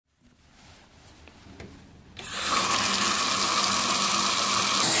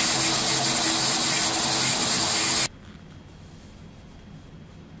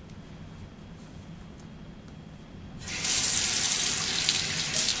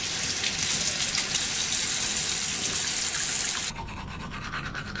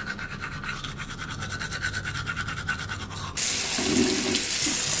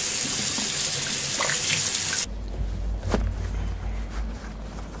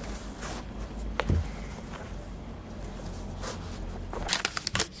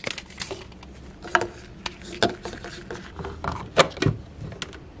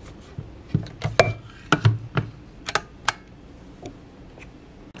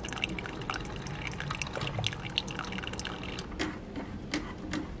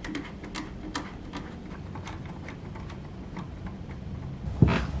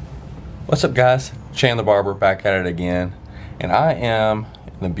What's up, guys? Chandler Barber back at it again, and I am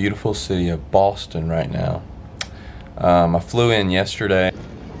in the beautiful city of Boston right now. I flew in yesterday.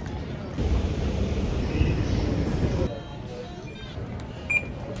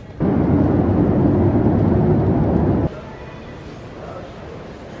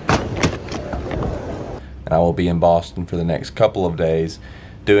 I will be in Boston for the next couple of days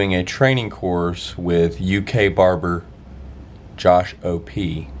doing a training course with UK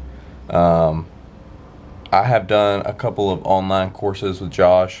Barber.Josh.O.P. I have done a couple of online courses with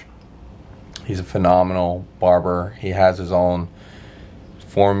Josh. He's a phenomenal barber. He has his own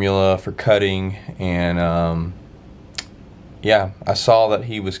formula for cutting, and yeah, I saw that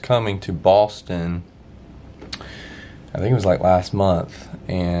he was coming to Boston. I think it was like last month,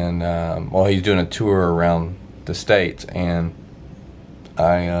 and well, he's doing a tour around the States, and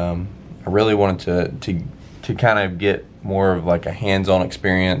I really wanted to kind of get more of like a hands-on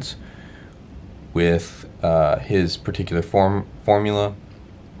experience with his particular formula,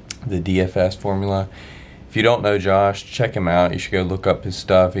 the DFS formula. If you don't know Josh, check him out. You should go look up his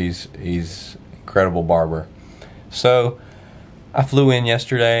stuff. He's an incredible barber. So I flew in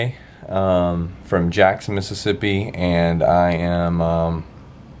yesterday from Jackson, Mississippi, and I am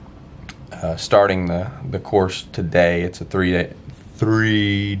starting the course today. It's a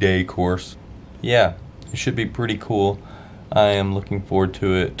three-day course. Yeah, it should be pretty cool. I am looking forward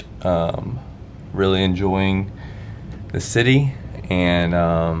to it. Really enjoying the city, and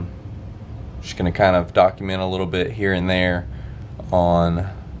just going to kind of document a little bit here and there on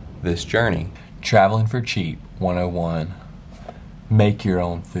this journey. Traveling for Cheap 101. Make your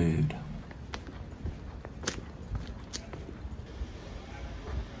own food.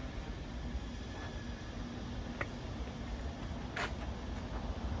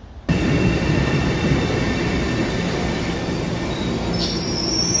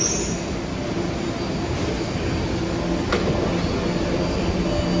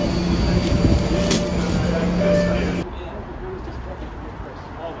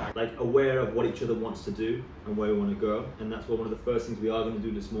 Like aware of what each other wants to do and where we want to go, and that's what one of the first things we are going to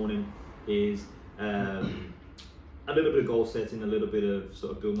do this morning is a little bit of goal setting, a little bit of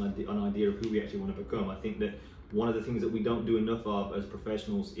sort of building an idea of who we actually want to become. I think that one of the things that we don't do enough of as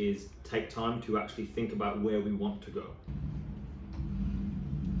professionals is take time to actually think about where we want to go.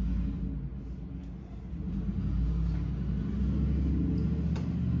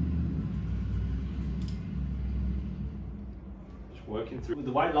 Working through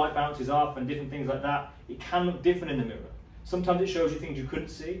the white light bounces off and different things like that, it can look different in the mirror. Sometimes it shows you things you couldn't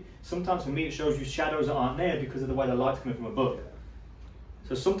see. Sometimes for me it shows you shadows that aren't there because of the way the light's coming from above.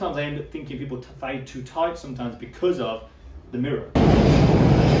 So sometimes I end up thinking people fade too tight sometimes because of the mirror.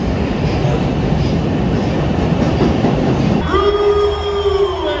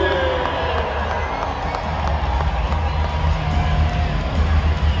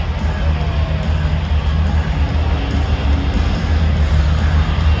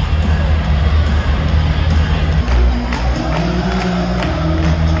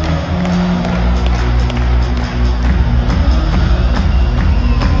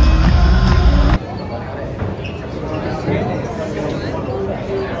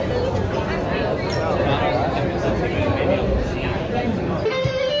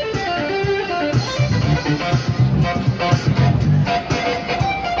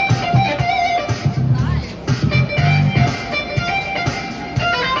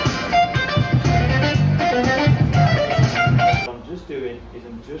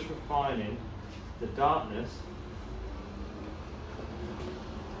 I'm just refining the darkness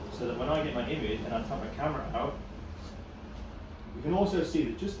so that when I get my image and I take my camera out, you can also see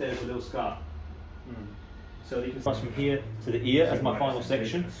that just there's a little scar. So you can pass from here to the ear as my final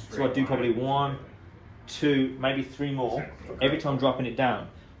section. So I do probably 1, 2, maybe 3 more every time dropping it down.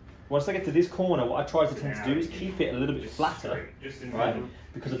 Once I get to this corner, what I try to tend to do is keep it a little bit flatter, right?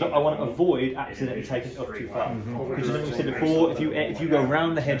 Because I want to avoid accidentally taking it up too far. Because as we said before, if you go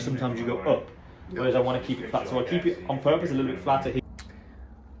around the head, sometimes you go up. Whereas I want to keep it flat, so I keep it on purpose a little bit flatter here.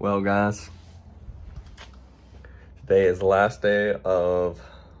 Well, guys, today is the last day of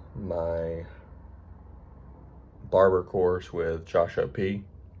my barber course with Josh.O.P.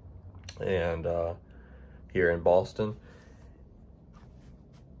 and here in Boston.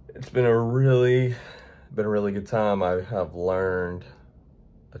 It's been a really good time. I have learned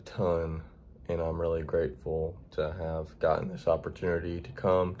a ton, and I'm really grateful to have gotten this opportunity to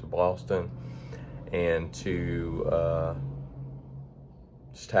come to Boston and to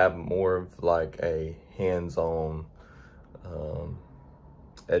just have more of like a hands-on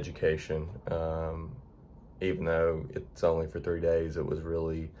education. Even though it's only for 3 days, it was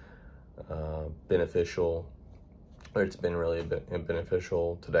really beneficial. It's been really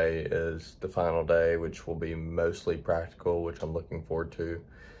beneficial. Today is the final day, which will be mostly practical, which I'm looking forward to.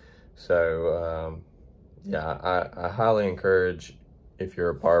 So yeah, I highly encourage, if you're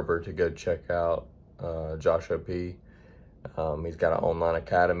a barber, to go check out Josh.O.P. He's got an online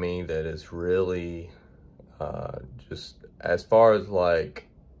academy that is really just, as far as like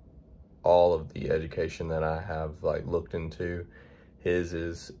all of the education that I have like looked into, his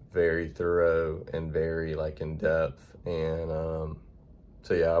is very thorough and very like in depth. And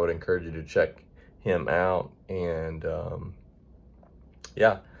so yeah, I would encourage you to check him out. And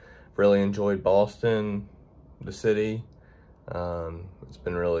yeah, really enjoyed Boston, the city. It's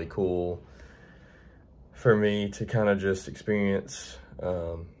been really cool for me to kind of just experience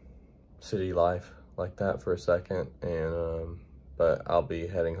city life like that for a second. And but I'll be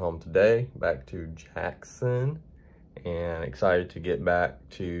heading home today, back to Jackson, and excited to get back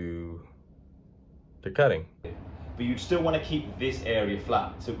to the cutting. But you'd still want to keep this area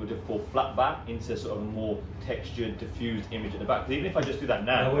flat, so it would fall flat back into sort of a more textured, diffused image at the back. Because even if I just do that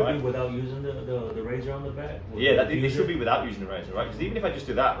now, that would right? be without using the razor on the back? Yeah, this should be without using the razor, right? Because even if I just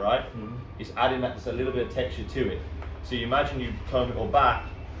do that, right, it's adding that just a little bit of texture to it. So you imagine you comb it all back,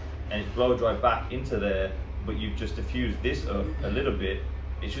 and it's blow dry back into there, but you've just diffused this up a little bit.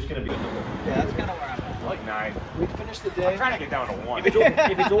 It's just going to be. Yeah, that's kind of where I'm at. Like 9. We finished the day. I'm trying to get down to 1. If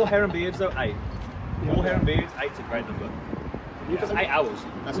it's all hair and beards though, 8. All hair and beards, 8's a great number. Because 8 hours.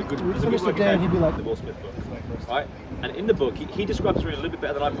 That's a good. We finished the day, and he'd be like, the Will Smith book, right? And in the book, he describes it really a little bit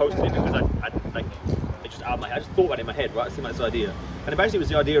better than I posted it, because I just thought about it in my head, right? I see this idea, and it basically was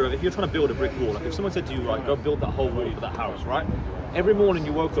the idea of, if you're trying to build a brick wall, like if someone said to you, right, go build that whole wall for that house, right? Every morning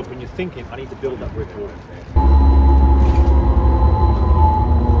you woke up and you're thinking, I need to build that brick wall.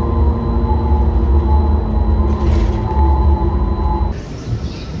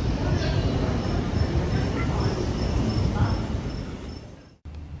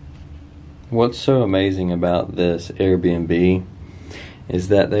 What's so amazing about this Airbnb is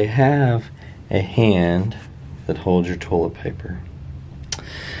that they have a hand that holds your toilet paper.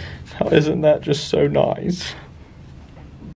 How isn't that just so nice?